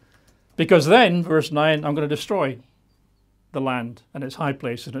for. Because then, verse 9, I'm going to destroy the land and its high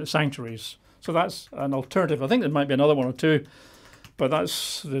places and its sanctuaries. So that's an alternative. I think there might be another one or two. But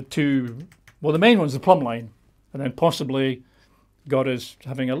that's the two, well, the main one's the plumb line. And then possibly God is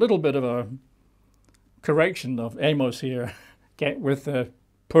having a little bit of a correction of Amos here. Get with the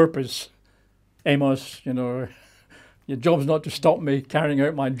purpose. Amos, you know, your job's not to stop me carrying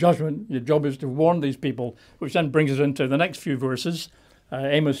out my judgment. Your job is to warn these people, which then brings us into the next few verses.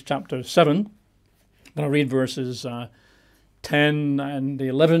 Amos chapter 7. I'll read verses 10 and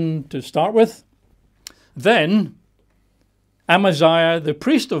 11 to start with. Then Amaziah, the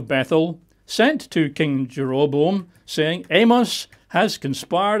priest of Bethel, sent to King Jeroboam, saying, Amos has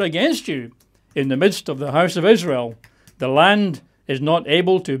conspired against you in the midst of the house of Israel. The land is not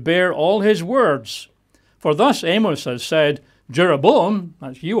able to bear all his words. For thus Amos has said, Jeroboam,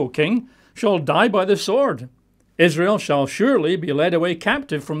 that's you, O king, shall die by the sword. Israel shall surely be led away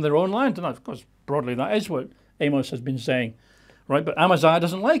captive from their own land. And of course, broadly, that is what Amos has been saying. Right? But Amaziah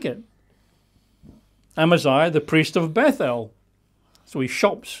doesn't like it. Amaziah, the priest of Bethel. So he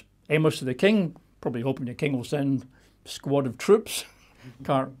shops Amos to the king, probably hoping the king will send a squad of troops,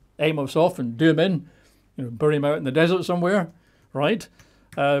 cart Amos off and do him in, you know, bury him out in the desert somewhere, right?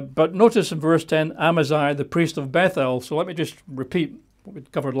 But notice in verse 10, Amaziah, the priest of Bethel. So let me just repeat what we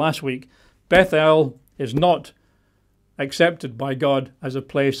covered last week. Bethel is not accepted by God as a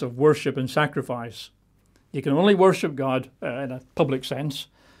place of worship and sacrifice. You can only worship God in a public sense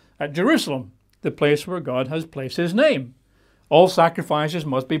at Jerusalem, the place where God has placed his name. All sacrifices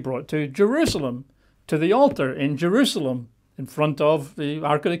must be brought to Jerusalem, to the altar in Jerusalem, in front of the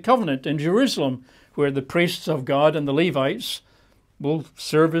Ark of the Covenant in Jerusalem, where the priests of God and the Levites will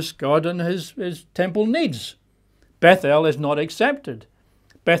service God and his temple needs. Bethel is not accepted.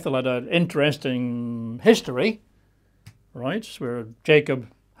 Bethel had an interesting history, right, where Jacob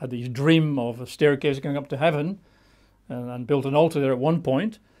had this dream of a staircase going up to heaven and built an altar there at one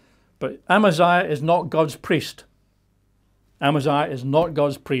point. But Amaziah is not God's priest. Amaziah is not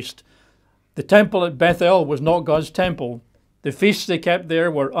God's priest. The temple at Bethel was not God's temple. The feasts they kept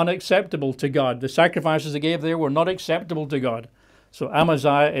there were unacceptable to God. The sacrifices they gave there were not acceptable to God. So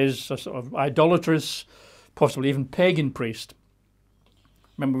Amaziah is a sort of idolatrous, possibly even pagan priest.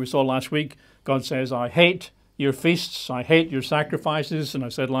 Remember we saw last week, God says, I hate your feasts, I hate your sacrifices. And I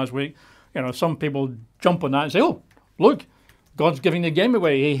said last week, you know, some people jump on that and say, oh, look, God's giving the game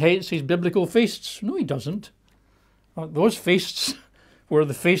away. He hates his biblical feasts. No, he doesn't. Those feasts were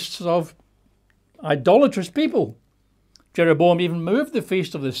the feasts of idolatrous people. Jeroboam even moved the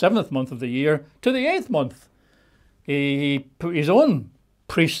feast of the 7th month of the year to the 8th month. He put his own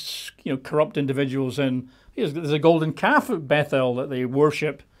priests, you know, corrupt individuals in. There's a golden calf at Bethel that they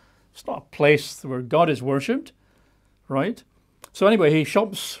worship. It's not a place where God is worshipped, right? So anyway, he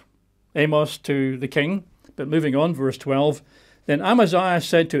shops Amos to the king. But moving on, verse 12. Then Amaziah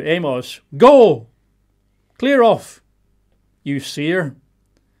said to Amos, Go, clear off, you seer.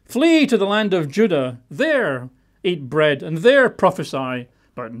 Flee to the land of Judah. There eat bread and there prophesy,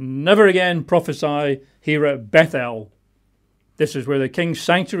 but never again prophesy here at Bethel. This is where the king's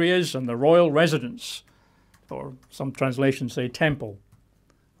sanctuary is and the royal residence, or some translations say temple,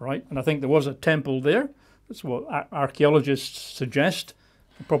 right? And I think there was a temple there. That's what archaeologists suggest.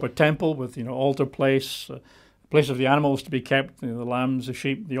 A proper temple with, you know, altar place, a place of the animals to be kept, you know, the lambs, the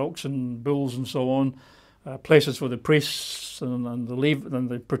sheep, the oxen, bulls, and so on. Places for the priests and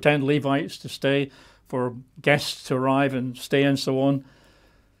the pretend Levites to stay, for guests to arrive and stay, and so on.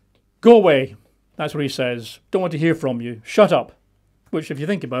 Go away. That's what he says. Don't want to hear from you. Shut up. Which, if you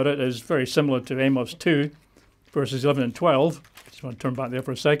think about it, is very similar to Amos 2, verses 11 and 12. Just want to turn back there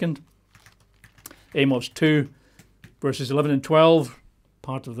for a second. Amos 2, verses 11 and 12,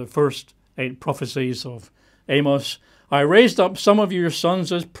 part of the first 8 prophecies of Amos. I raised up some of your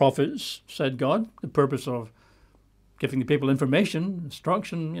sons as prophets, said God, the purpose of giving the people information,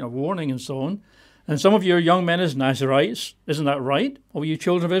 instruction, you know, warning and so on. And some of your young men as Nazarites. Isn't that right, O you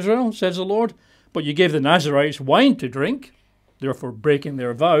children of Israel, says the Lord? But you gave the Nazarites wine to drink, therefore breaking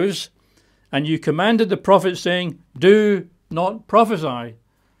their vows. And you commanded the prophets, saying, do not prophesy.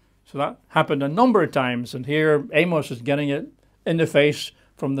 So that happened a number of times. And here Amos is getting it in the face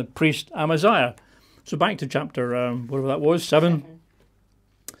from the priest Amaziah. So back to chapter, whatever that was, 7.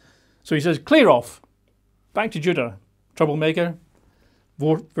 So he says, clear off. Back to Judah, troublemaker.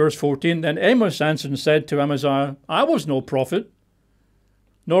 Verse 14, then Amos answered and said to Amaziah, I was no prophet,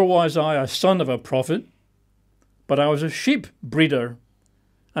 nor was I a son of a prophet, but I was a sheep breeder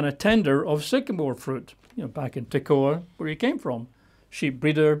and a tender of sycamore fruit. You know, back in Tekoa, where he came from. Sheep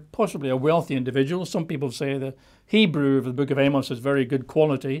breeder, possibly a wealthy individual. Some people say the Hebrew of the book of Amos is very good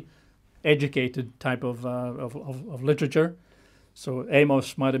quality, educated type of literature. So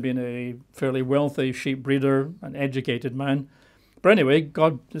Amos might have been a fairly wealthy sheep breeder, an educated man. But anyway,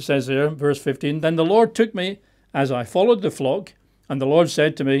 God says there, verse 15, then the Lord took me as I followed the flock, and the Lord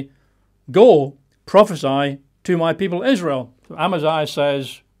said to me, go, prophesy to my people Israel. So Amaziah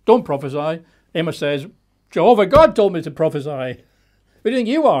says, don't prophesy. Amos says, Jehovah God told me to prophesy. Who do you think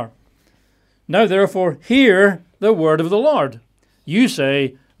you are? Now therefore hear the word of the Lord. You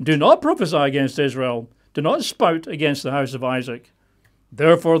say, do not prophesy against Israel. Do not spout against the house of Isaac.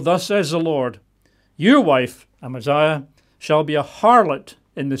 Therefore thus says the Lord, your wife, Amaziah, shall be a harlot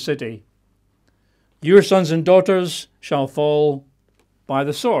in the city. Your sons and daughters shall fall by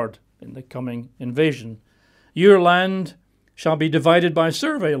the sword in the coming invasion. Your land shall be divided by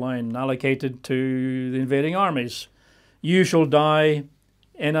survey line allocated to the invading armies. You shall die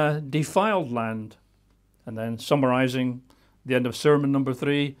in a defiled land. And then summarizing the end of sermon number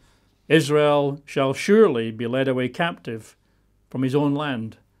 3, Israel shall surely be led away captive from his own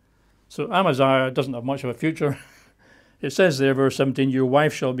land. So Amaziah doesn't have much of a future. It says there, verse 17, your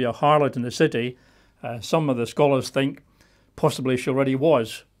wife shall be a harlot in the city. Some of the scholars think possibly she already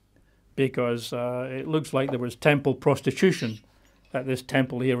was, because it looks like there was temple prostitution at this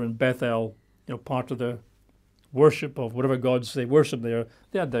temple here in Bethel, part of the worship of whatever gods they worship there.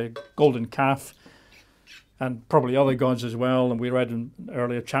 They had the golden calf and probably other gods as well. And we read in an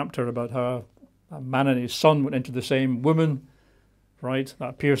earlier chapter about how a man and his son went into the same woman, right? That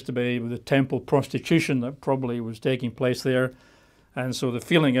appears to be the temple prostitution that probably was taking place there. And so the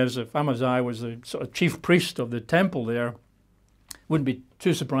feeling is if Amaziah was the sort of chief priest of the temple there, wouldn't be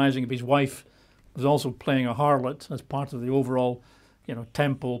too surprising if his wife was also playing a harlot as part of the overall,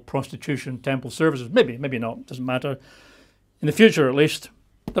 temple prostitution, temple services. Maybe not, doesn't matter. In the future, at least,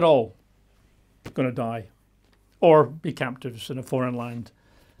 they're all going to die or be captives in a foreign land.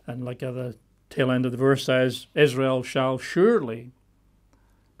 And like the tail end of the verse says, Israel shall surely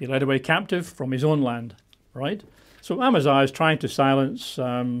be led away captive from his own land, right? So Amaziah is trying to silence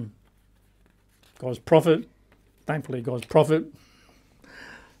God's prophet. Thankfully, God's prophet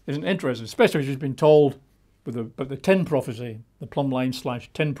isn't interested, especially if she's been told about the tin prophecy, the plumb line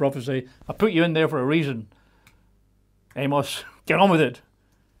 / tin prophecy. I put you in there for a reason. Amos, get on with it.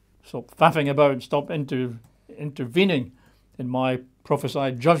 Stop faffing about and stop intervening in my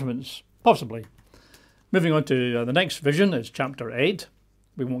prophesied judgments, possibly. Moving on to the next vision, it's chapter 8.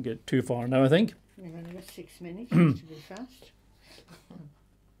 We won't get too far now, I think. We've only got 6 minutes to be fast.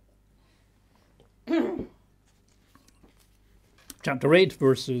 Chapter 8,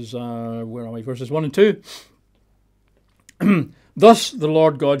 verses, where are we? Verses 1 and 2. Thus the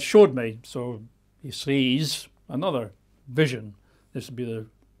Lord God showed me. So he sees another vision. This will be the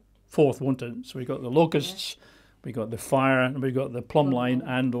 4th, won't it? So we got the locusts, we got the fire, and we got the plumb line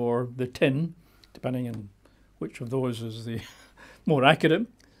and or the tin, depending on which of those is the more accurate.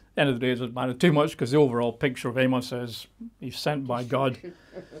 End of the day, it doesn't matter too much because the overall picture of Amos says he's sent by God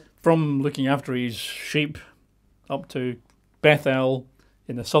from looking after his sheep up to Bethel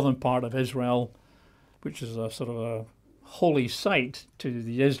in the southern part of Israel, which is a sort of a holy site to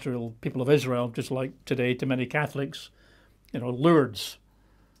the people of Israel, just like today to many Catholics. Lourdes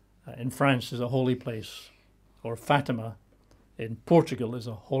in France is a holy place, or Fatima in Portugal is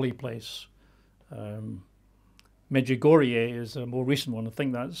a holy place. Medjugorje is a more recent one. I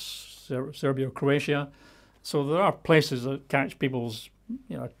think that's Serbia or Croatia. So there are places that catch people's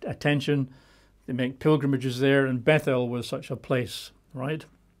attention. They make pilgrimages there, and Bethel was such a place, right?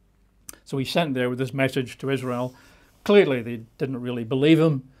 So he sent there with this message to Israel. Clearly, they didn't really believe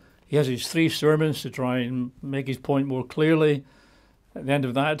him. He has his 3 sermons to try and make his point more clearly. At the end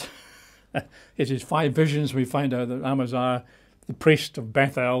of that, it's his 5 visions. We find out that Amaziah, the priest of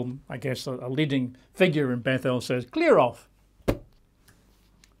Bethel, I guess a leading figure in Bethel, says, clear off.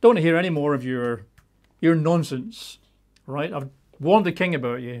 Don't hear any more of your nonsense, right? I've warned the king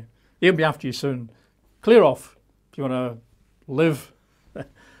about you. He'll be after you soon. Clear off if you want to live,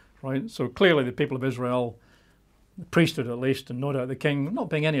 right? So clearly the people of Israel, the priesthood at least, and no doubt the king, not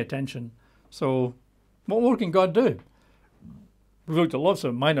paying any attention. So what more can God do? We've looked at lots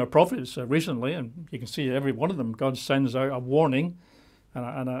of minor prophets recently, and you can see every one of them, God sends out a warning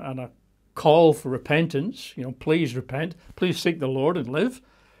and a call for repentance. Please repent. Please seek the Lord and live.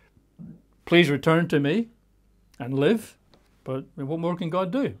 Please return to me and live. But what more can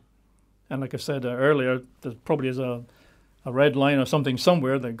God do? And like I said earlier, there probably is a red line or something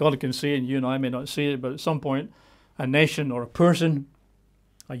somewhere that God can see, and you and I may not see it, but at some point, a nation or a person,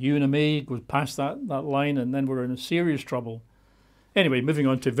 a you and a me, goes past that line, and then we're in serious trouble. Anyway, moving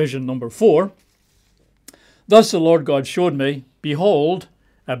on to vision number 4. Thus the Lord God showed me, behold,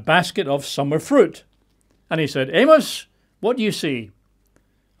 a basket of summer fruit. And he said, Amos, what do you see?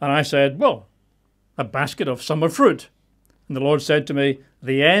 And I said, well, a basket of summer fruit. And the Lord said to me,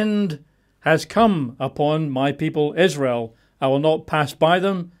 the end has come upon my people Israel. I will not pass by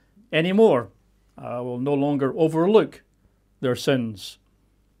them any more. I will no longer overlook their sins.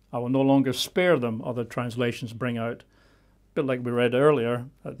 I will no longer spare them, other translations bring out. A bit like we read earlier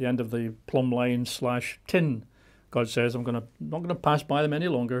at the end of the plumb line / tin. God says, I'm not going to pass by them any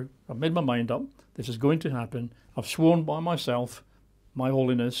longer. I've made my mind up. This is going to happen. I've sworn by myself, my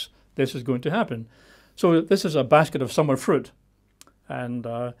holiness, this is going to happen. So this is a basket of summer fruit. And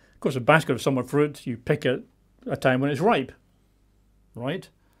of course, a basket of summer fruit, you pick at a time when it's ripe, right?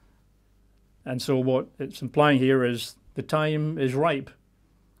 And so what it's implying here is the time is ripe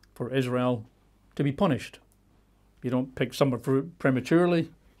for Israel to be punished. You don't pick summer fruit prematurely.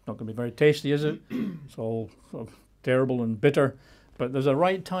 It's not going to be very tasty, is it? It's all sort of terrible and bitter. But there's a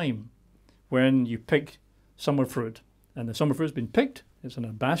right time when you pick summer fruit. And the summer fruit's been picked. It's in a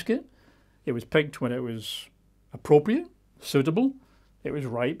basket. It was picked when it was appropriate, suitable. It was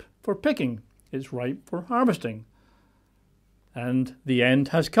ripe for picking. It's ripe for harvesting. And the end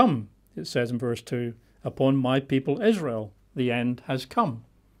has come. It says in verse 2, upon my people Israel, the end has come.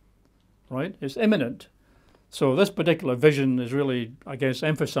 Right? It's imminent. So this particular vision is really, I guess,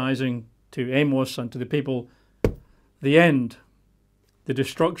 emphasizing to Amos and to the people, the end, the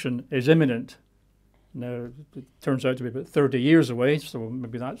destruction is imminent. Now, it turns out to be about 30 years away, so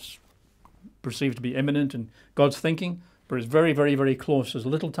maybe that's perceived to be imminent in God's thinking, but it's very, very, very close. There's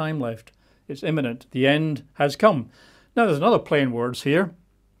little time left. It's imminent. The end has come. Now, there's another play in words here.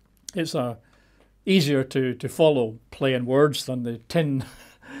 It's easier to follow play in words than the tin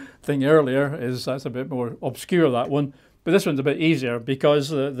thing earlier. That's a bit more obscure, that one. But this one's a bit easier because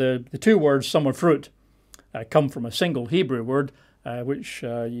the two words summer fruit come from a single Hebrew word, which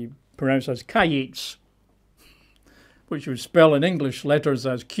you pronounce as kayitz, which you would spell in English letters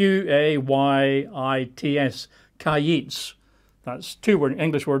as Q-A-Y-I-T-S, kayitz. That's two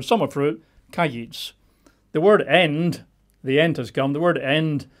English words, summer fruit, kayitz. The word end, the end has come. The word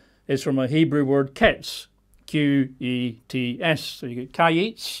end is from a Hebrew word ketz, Q-E-T-S. So you get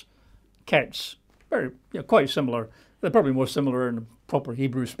kayitz, ketz. Very, quite similar. They're probably more similar in a proper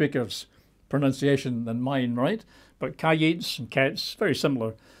Hebrew speaker's pronunciation than mine, right? But kayitz and ketz, very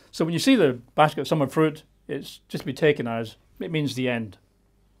similar. So when you see the basket of summer fruit, it's just to be taken as, it means the end.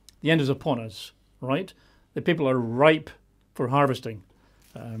 The end is upon us, right? The people are ripe for harvesting.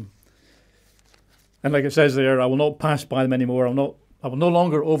 And like it says there, I will not pass by them anymore. I will no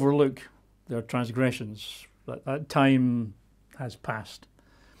longer overlook their transgressions. That time has passed.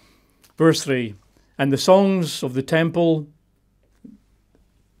 Verse 3, and the songs of the temple,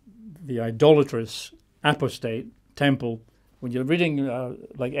 the idolatrous, apostate temple. When you're reading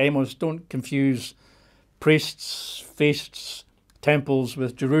like Amos, don't confuse priests, feasts, temples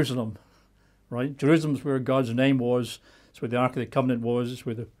with Jerusalem, right? Jerusalem's where God's name was. It's where the Ark of the Covenant was. It's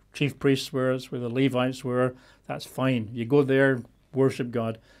where the chief priests were. It's where the Levites were. That's fine. You go there, worship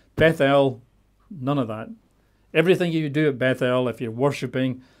God. Bethel, none of that. Everything you do at Bethel, if you're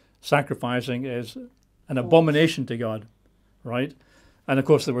worshipping, sacrificing, is an abomination to God, right? And of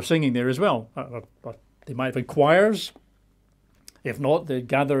course they were singing there as well. They might have had choirs. If not, they'd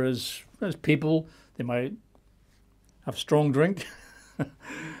gather as people. They might have strong drink,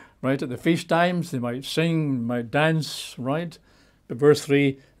 right? At the feast times, they might sing, might dance, right? But verse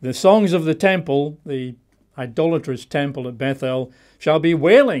 3, the songs of the temple, the idolatrous temple at Bethel, shall be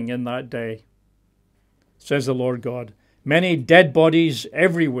wailing in that day, says the Lord God. Many dead bodies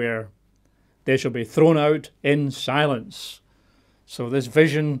everywhere. They shall be thrown out in silence. So this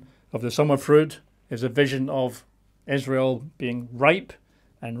vision of the summer fruit is a vision of Israel being ripe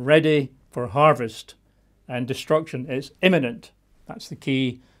and ready for harvest, and destruction is imminent. That's the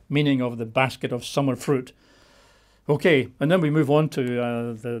key meaning of the basket of summer fruit. Okay, and then we move on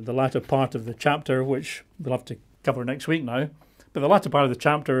to the latter part of the chapter, which we'll have to cover next week now. But the latter part of the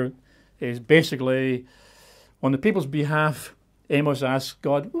chapter is basically, on the people's behalf, Amos asks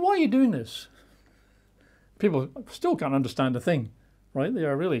God, why are you doing this? People still can't understand a thing, right? They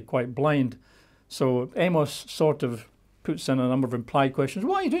are really quite blind. So Amos sort of puts in a number of implied questions.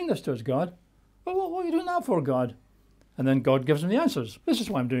 Why are you doing this to us, God? Well, what are you doing that for, God? And then God gives him the answers. This is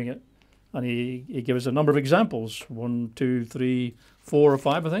why I'm doing it. And he gives a number of examples, 1, 2, 3, 4 or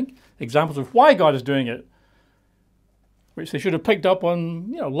 5, I think, examples of why God is doing it, which they should have picked up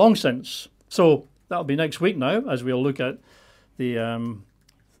on, long since. So that'll be next week now, as we'll look at the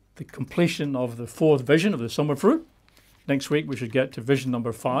completion of the fourth vision of the summer fruit. Next week we should get to vision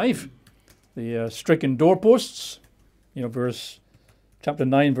number 5, the stricken doorposts. Chapter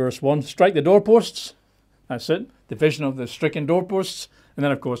 9, verse 1. Strike the doorposts. That's it. The vision of the stricken doorposts. And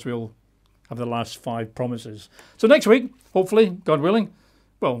then, of course, we'll have the last 5 promises. So next week, hopefully, God willing,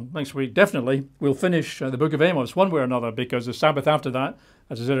 well, next week definitely, we'll finish the book of Amos one way or another, because the Sabbath after that,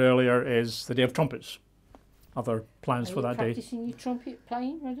 as I said earlier, is the Day of Trumpets. Other plans for that day. Practicing your trumpet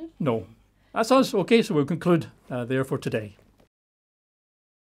playing, ready? No. That's us. Okay, so we'll conclude there for today.